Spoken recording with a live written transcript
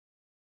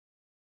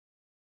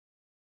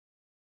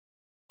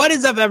What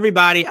is up,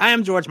 everybody? I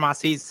am George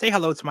Mossey. Say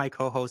hello to my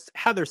co-host,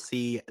 Heather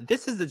C.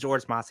 This is the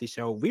George Mossey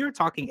Show. We are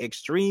talking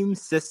Extreme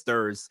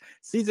Sisters,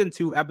 Season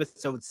 2,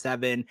 Episode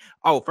 7.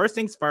 Oh, first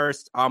things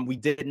first, we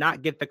did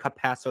not get the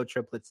Capasso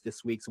triplets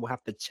this week, so we'll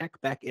have to check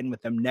back in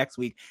with them next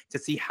week to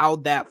see how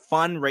that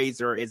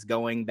fundraiser is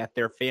going that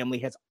their family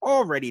has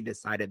already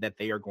decided that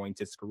they are going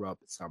to screw up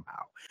somehow.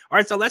 All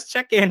right, so let's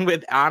check in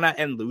with Anna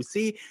and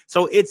Lucy.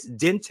 So it's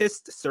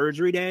dentist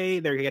surgery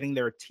day. They're getting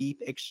their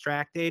teeth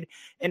extracted.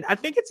 And I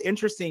think it's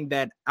interesting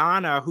that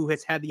Anna, who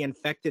has had the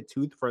infected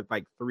tooth for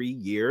like 3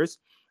 years,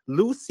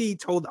 Lucy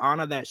told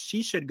Anna that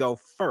she should go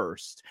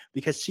first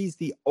because she's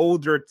the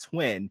older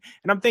twin.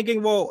 And I'm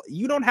thinking, well,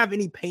 you don't have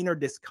any pain or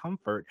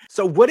discomfort.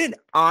 So wouldn't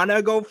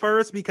Anna go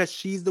first because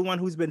she's the one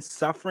who's been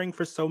suffering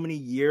for so many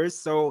years?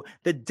 So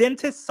the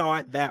dentist saw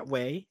it that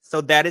way.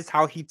 So that is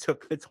how he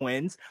took the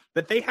twins.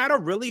 But they had a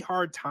really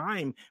hard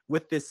time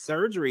with this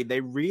surgery.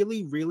 They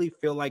really, really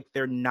feel like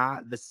they're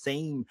not the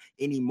same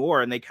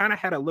anymore. And they kind of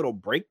had a little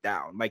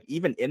breakdown, like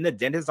even in the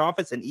dentist's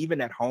office and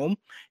even at home.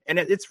 And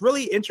it's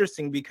really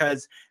interesting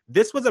because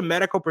this was a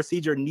medical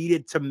procedure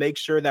needed to make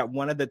sure that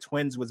one of the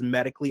twins was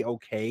medically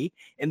okay.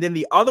 And then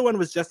the other one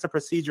was just a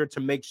procedure to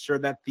make sure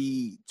that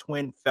the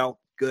twin felt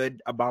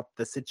good about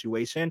the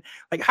situation.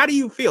 Like, how do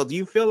you feel? Do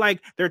you feel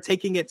like they're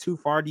taking it too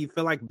far? Do you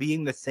feel like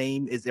being the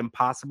same is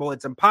impossible?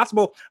 It's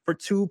impossible for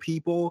two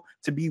people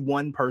to be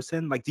one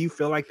person. Like, do you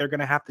feel like they're going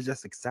to have to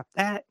just accept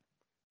that?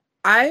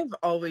 I've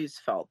always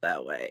felt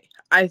that way.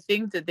 I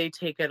think that they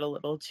take it a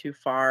little too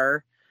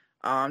far,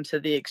 to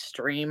the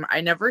extreme.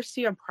 I never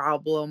see a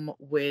problem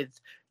with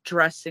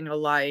dressing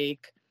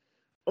alike,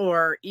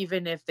 or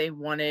even if they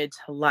wanted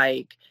to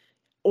like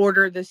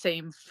order the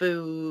same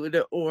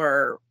food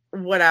or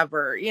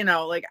whatever,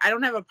 like I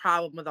don't have a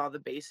problem with all the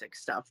basic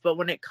stuff. But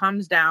when it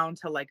comes down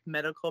to like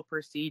medical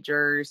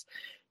procedures,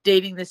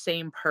 dating the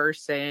same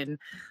person,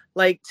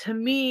 like to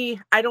me,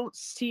 I don't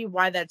see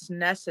why that's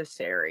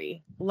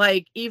necessary.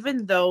 Like,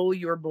 even though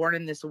you were born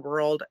in this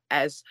world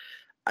as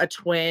a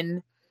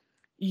twin,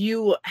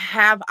 you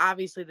have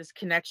obviously this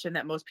connection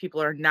that most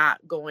people are not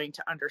going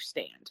to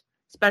understand,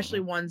 especially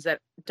ones that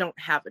don't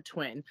have a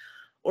twin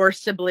or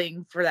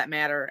sibling for that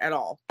matter at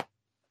all.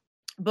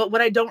 But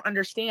what I don't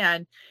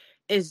understand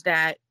is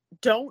that,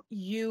 don't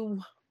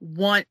you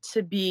want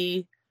to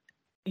be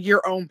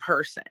your own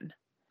person?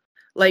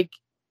 Like,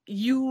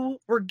 you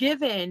were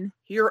given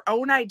your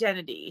own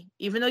identity,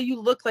 even though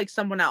you look like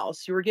someone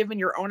else. You were given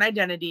your own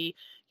identity,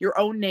 your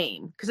own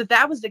name. Because if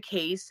that was the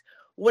case,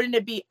 wouldn't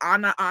it be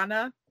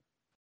Anna,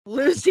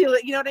 Lucy?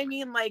 You know what I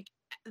mean? Like,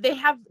 they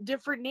have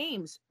different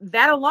names.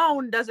 That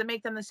alone doesn't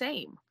make them the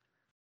same.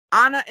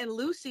 Anna and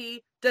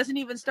Lucy doesn't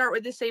even start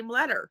with the same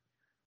letter.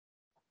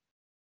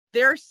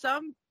 There are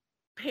some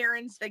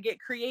parents that get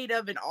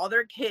creative and all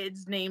their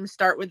kids' names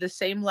start with the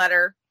same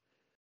letter,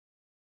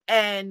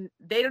 and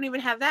they don't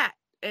even have that.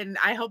 And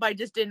I hope I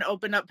just didn't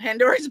open up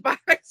Pandora's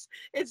box.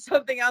 It's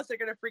something else they're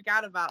going to freak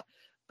out about.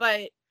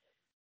 But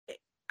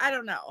I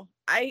don't know.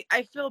 I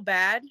feel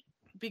bad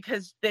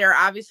because they're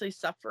obviously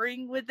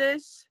suffering with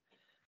this.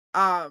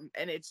 And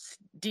it's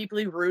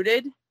deeply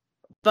rooted.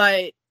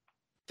 But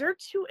they're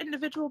two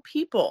individual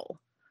people.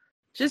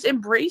 Just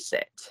embrace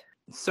it.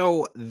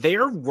 So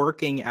they're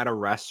working at a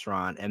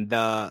restaurant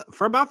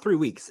for about 3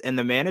 weeks, and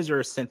the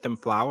manager sent them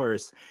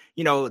flowers,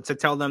 to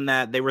tell them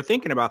that they were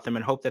thinking about them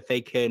and hope that they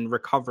can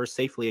recover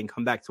safely and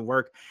come back to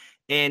work.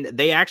 And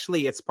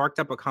it sparked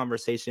up a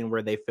conversation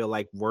where they feel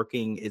like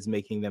working is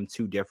making them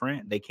too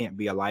different. They can't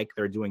be alike.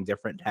 They're doing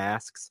different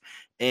tasks.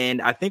 And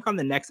I think on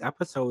the next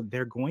episode,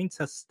 they're going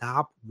to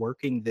stop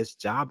working this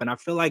job. And I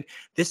feel like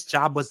this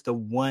job was the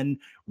one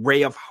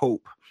ray of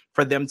hope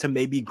for them to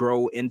maybe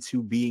grow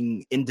into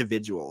being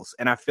individuals.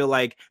 And I feel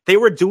like they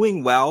were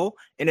doing well,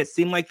 and it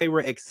seemed like they were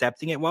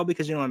accepting it well,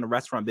 because, in the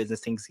restaurant business,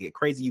 things get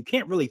crazy. You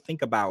can't really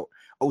think about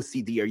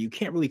OCD, or you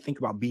can't really think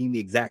about being the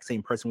exact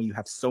same person when you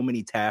have so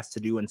many tasks to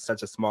do in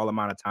such a small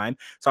amount of time.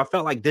 So I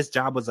felt like this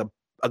job was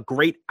a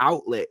great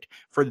outlet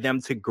for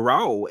them to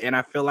grow. And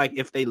I feel like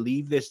if they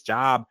leave this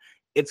job,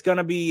 it's going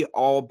to be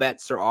all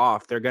bets are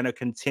off. They're going to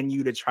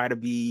continue to try to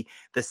be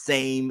the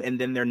same, and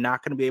then they're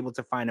not going to be able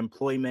to find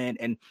employment.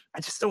 And I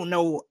just don't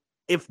know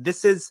if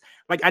this is,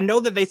 like, I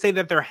know that they say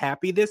that they're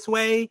happy this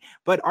way,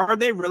 but are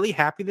they really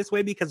happy this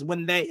way? Because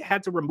when they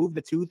had to remove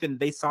the tooth and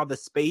they saw the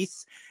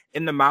space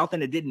in the mouth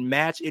and it didn't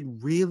match, it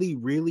really,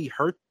 really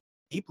hurt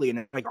deeply.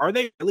 And like, are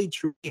they really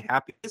truly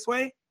happy this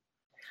way?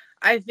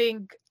 I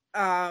think,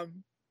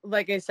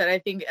 like I said, I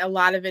think a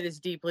lot of it is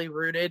deeply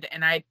rooted,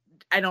 and I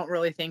don't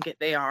really think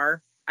they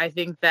are. I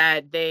think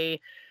that they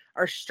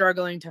are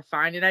struggling to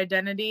find an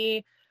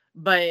identity,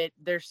 but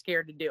they're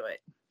scared to do it.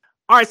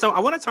 All right, so I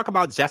want to talk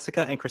about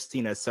Jessica and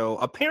Christina. So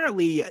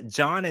apparently,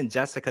 John and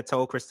Jessica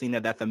told Christina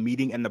that the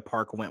meeting in the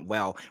park went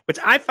well, which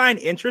I find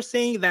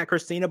interesting that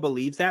Christina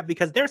believes that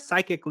because they're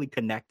psychically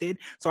connected.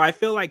 So I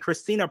feel like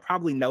Christina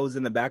probably knows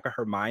in the back of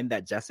her mind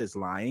that Jess is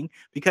lying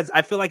because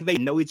I feel like they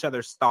know each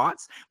other's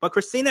thoughts. But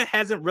Christina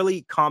hasn't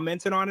really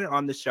commented on it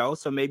on the show,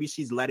 so maybe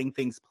she's letting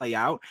things play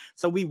out.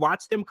 So we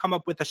watched them come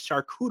up with a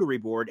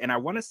charcuterie board, and I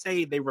want to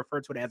say they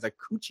refer to it as a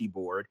coochie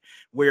board,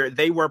 where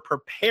they were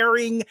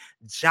preparing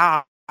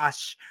Josh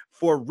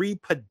for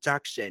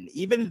reproduction,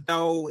 even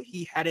though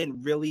he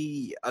hadn't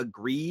really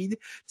agreed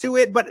to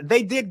it, but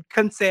they did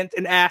consent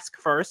and ask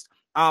first.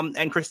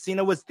 And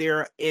Christina was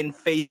there in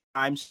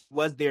FaceTime. She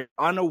was there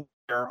unaware,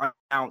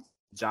 unannounced,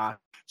 Josh.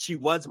 She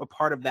was a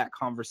part of that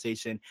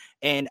conversation.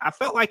 And I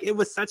felt like it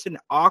was such an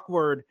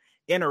awkward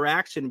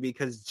interaction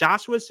because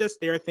Josh was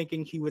just there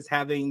thinking he was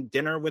having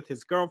dinner with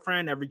his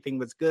girlfriend, everything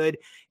was good,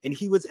 and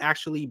he was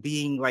actually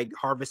being like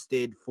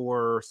harvested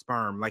for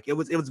sperm. Like it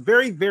was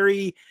very,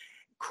 very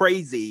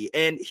crazy.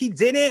 And he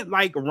didn't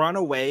like run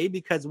away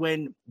because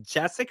when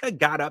Jessica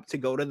got up to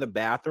go to the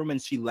bathroom and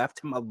she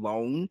left him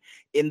alone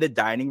in the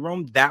dining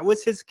room, that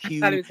was his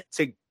cue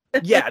to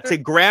to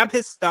grab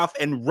his stuff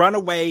and run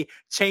away,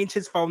 change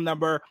his phone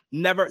number.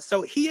 Never.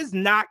 So he is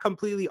not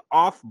completely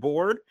off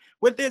board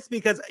with this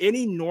because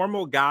any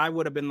normal guy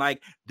would have been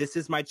like, this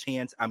is my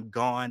chance. I'm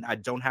gone. I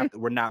don't have to,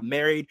 we're not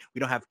married. We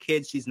don't have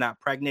kids. She's not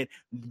pregnant.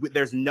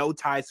 There's no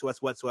ties to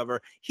us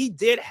whatsoever. He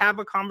did have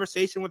a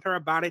conversation with her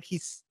about it. He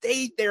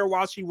stayed there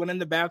while she went in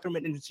the bathroom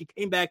and she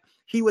came back.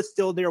 He was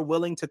still there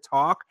willing to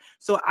talk.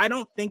 So I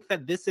don't think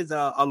that this is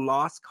a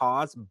lost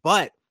cause,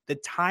 but the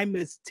time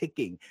is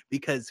ticking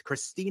because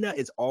Christina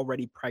is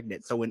already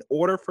pregnant. So in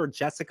order for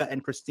Jessica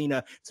and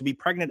Christina to be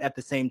pregnant at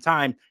the same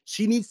time,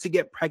 she needs to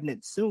get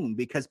pregnant soon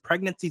because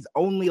pregnancies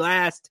only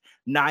last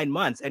 9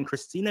 months. And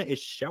Christina is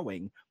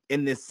showing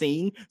in this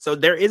scene. So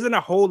there isn't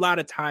a whole lot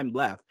of time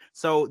left.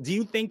 So do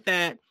you think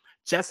that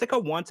Jessica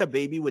wants a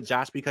baby with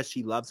Josh because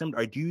she loves him?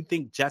 Or do you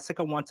think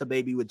Jessica wants a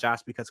baby with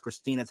Josh because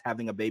Christina's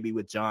having a baby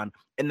with John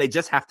and they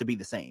just have to be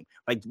the same?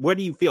 Like, where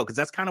do you feel? Because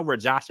that's kind of where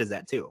Josh is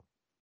at too.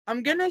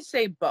 I'm going to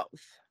say both.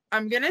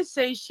 I'm going to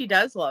say she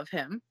does love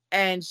him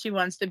and she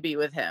wants to be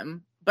with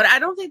him. But I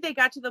don't think they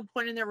got to the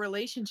point in their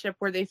relationship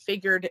where they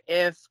figured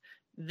if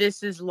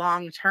this is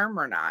long term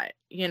or not.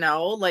 You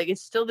know, like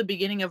it's still the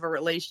beginning of a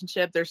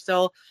relationship. They're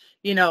still,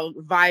 you know,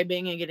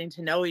 vibing and getting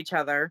to know each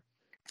other.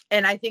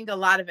 And I think a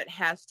lot of it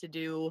has to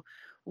do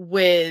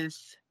with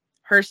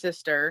her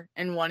sister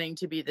and wanting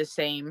to be the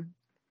same,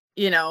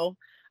 you know.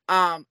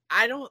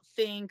 I don't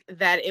think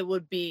that it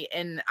would be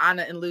an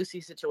Anna and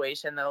Lucy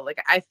situation though. Like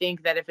I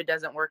think that if it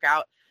doesn't work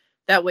out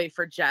that way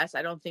for Jess,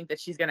 I don't think that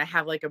she's gonna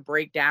have like a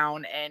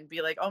breakdown and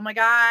be like, oh my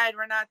God,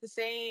 we're not the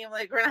same,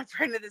 like we're not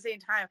pregnant at the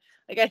same time.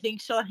 Like I think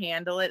she'll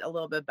handle it a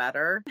little bit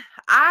better.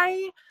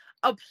 I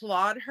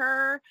applaud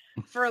her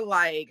for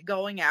like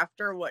going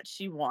after what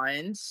she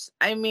wants.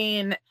 I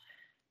mean,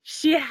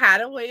 she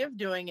had a way of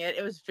doing it.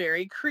 It was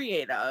very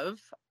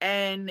creative.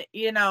 And,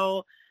 you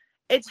know,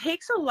 it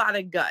takes a lot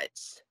of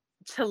guts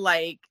to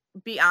like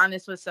be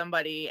honest with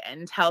somebody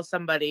and tell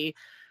somebody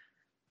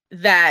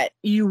that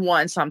you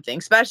want something,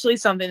 especially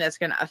something that's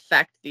going to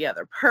affect the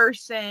other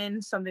person,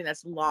 something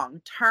that's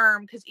long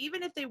term. Because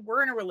even if they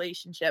were in a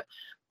relationship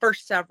for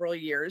several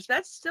years,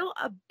 that's still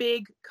a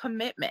big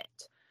commitment.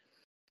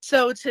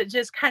 So to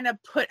just kind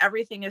of put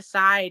everything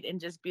aside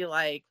and just be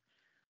like,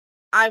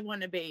 I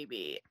want a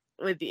baby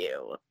with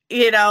you,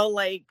 you know,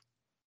 like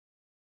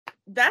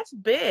that's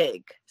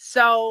big.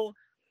 So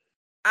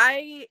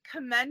I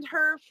commend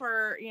her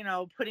for, you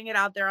know, putting it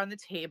out there on the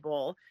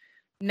table.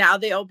 Now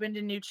they opened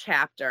a new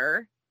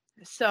chapter.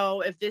 So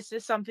if this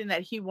is something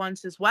that he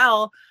wants as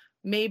well,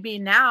 maybe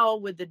now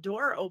with the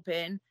door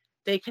open,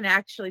 they can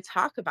actually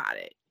talk about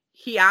it.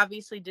 He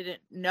obviously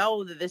didn't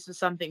know that this is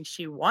something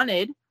she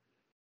wanted.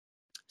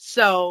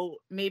 So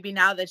maybe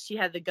now that she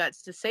had the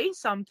guts to say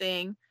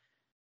something,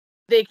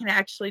 they can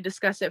actually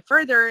discuss it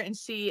further and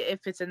see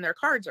if it's in their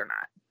cards or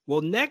not.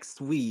 Well,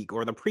 next week,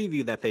 or the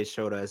preview that they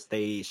showed us,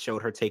 they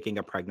showed her taking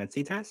a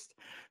pregnancy test.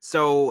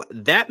 So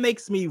that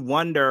makes me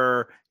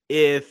wonder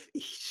if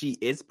she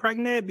is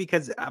pregnant,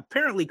 because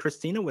apparently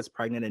Christina was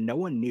pregnant and no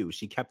one knew.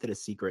 She kept it a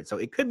secret. So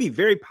it could be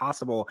very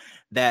possible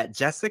that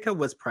Jessica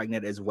was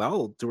pregnant as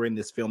well during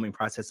this filming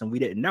process and we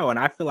didn't know. And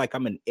I feel like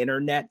I'm an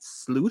internet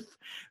sleuth,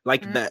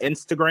 like the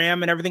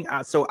Instagram and everything.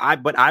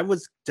 But I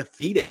was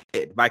defeated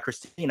by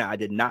Christina. I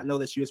did not know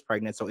that she was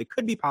pregnant. So it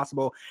could be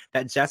possible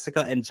that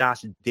Jessica and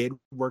Josh did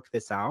work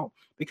this out,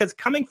 because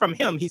coming from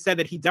him, he said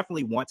that he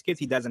definitely wants kids.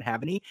 He doesn't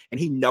have any. And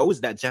he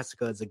knows that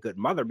Jessica is a good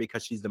mother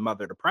because she's the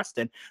mother to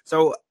Preston.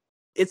 So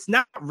it's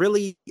not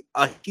really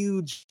a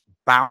huge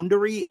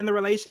boundary in the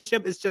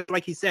relationship. It's just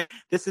like he said,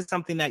 this is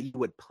something that you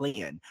would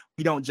plan.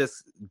 We don't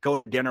just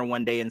go to dinner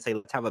one day and say,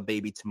 let's have a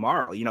baby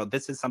tomorrow. You know,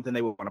 this is something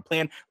they would want to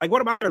plan. Like,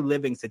 what about their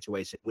living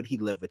situation? Would he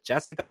live with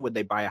Jessica? Would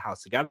they buy a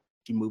house together?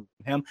 she moved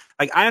him.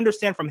 Like, I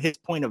understand from his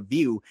point of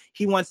view,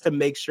 he wants to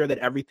make sure that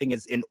everything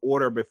is in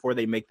order before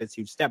they make this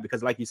huge step.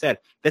 Because like you said,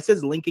 this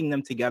is linking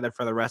them together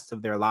for the rest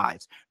of their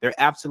lives. There's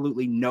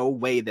absolutely no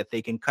way that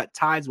they can cut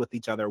ties with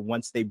each other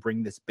once they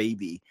bring this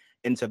baby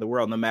into the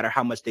world, no matter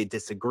how much they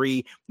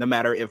disagree, no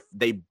matter if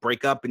they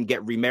break up and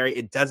get remarried,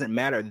 it doesn't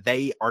matter.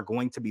 They are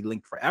going to be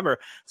linked forever.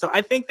 So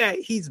I think that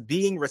he's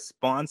being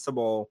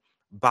responsible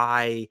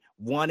by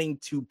wanting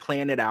to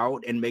plan it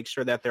out and make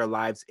sure that their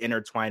lives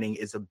intertwining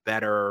is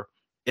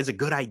a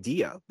good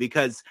idea,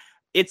 because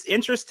it's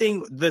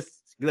interesting, the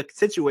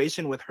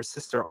situation with her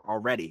sister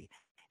already,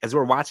 as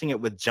we're watching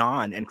it with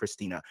John and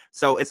Christina.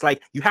 So it's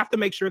like, you have to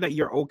make sure that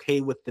you're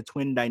okay with the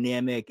twin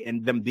dynamic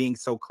and them being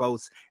so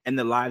close and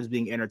the lives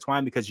being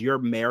intertwined, because you're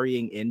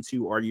marrying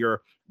into, or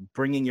you're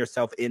bringing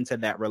yourself into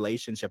that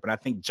relationship. And I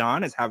think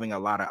John is having a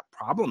lot of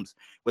problems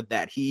with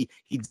that. He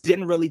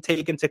didn't really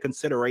take into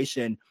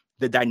consideration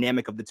the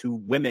dynamic of the two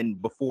women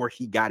before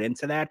he got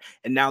into that.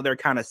 And now they're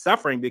kind of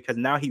suffering, because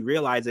now he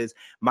realizes,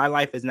 my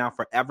life is now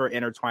forever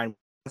intertwined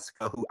with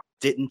Jessica, who I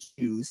didn't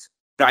choose.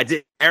 I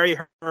didn't marry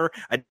her,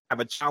 I didn't have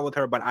a child with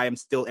her, but I am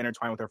still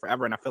intertwined with her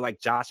forever. And I feel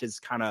like Josh is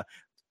kind of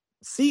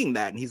seeing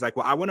that. And he's like,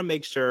 well, I want to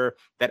make sure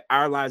that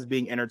our lives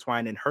being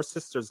intertwined in her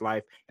sister's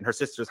life and her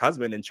sister's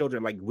husband and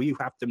children, like, we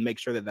have to make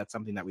sure that that's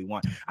something that we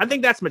want. I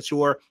think that's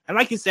mature. And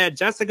like you said,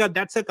 Jessica,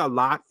 that took a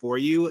lot for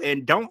you.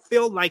 And don't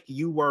feel like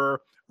you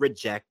were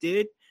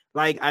rejected.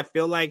 Like, I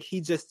feel like he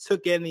just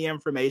took in the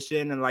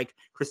information, and like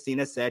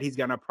Christina said, he's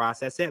going to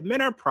process it.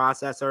 Men are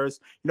processors.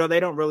 They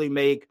don't really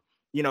make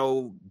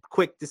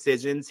quick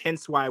decisions,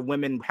 hence why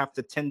women have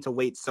to tend to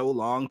wait so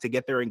long to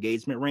get their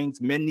engagement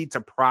rings. Men need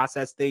to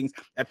process things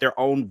at their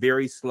own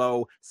very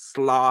slow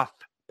sloth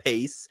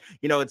pace.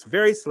 It's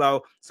very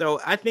slow.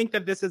 So I think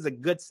that this is a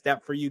good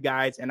step for you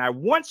guys, and I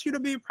want you to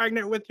be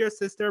pregnant with your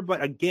sister,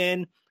 but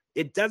again,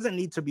 it doesn't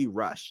need to be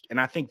rushed. And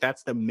I think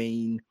that's the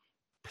main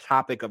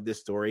topic of this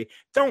story.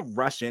 Don't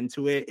rush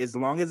into it. As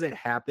long as it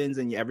happens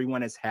and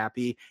everyone is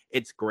happy,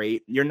 it's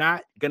great. You're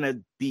not gonna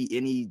be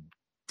any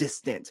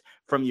distant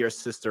from your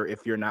sister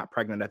if you're not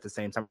pregnant at the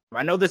same time.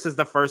 I know this is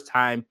the first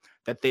time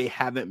that they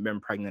haven't been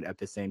pregnant at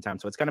the same time,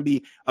 so it's going to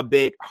be a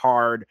bit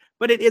hard,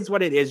 but it is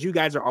what it is. You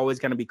guys are always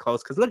going to be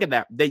close, because look at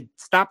that. They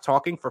stopped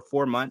talking for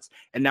 4 months,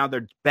 and now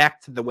they're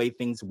back to the way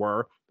things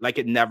were, like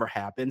it never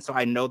happened. So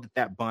I know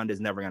that bond is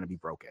never going to be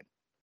broken.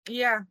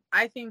 Yeah,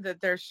 I think that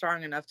they're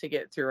strong enough to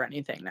get through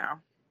anything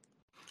now.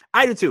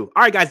 I do too.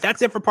 All right, guys,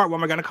 that's it for part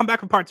 1. We're going to come back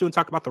for part 2 and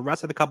talk about the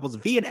rest of the couples.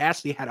 V and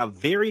Ashley had a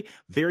very,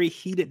 very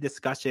heated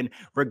discussion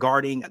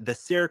regarding the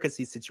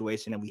surrogacy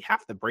situation, and we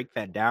have to break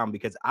that down,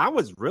 because I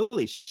was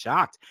really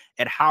shocked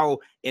at how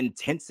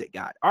intense it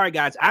got. All right,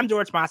 guys, I'm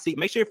George Mossey.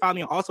 Make sure you follow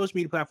me on all social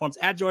media platforms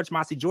at George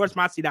Mossey,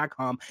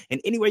 georgemossey.com, and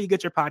anywhere you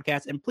get your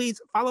podcast. And please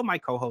follow my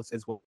co-host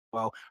as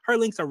well. Her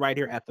links are right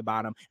here at the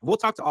bottom. We'll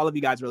talk to all of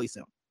you guys really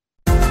soon.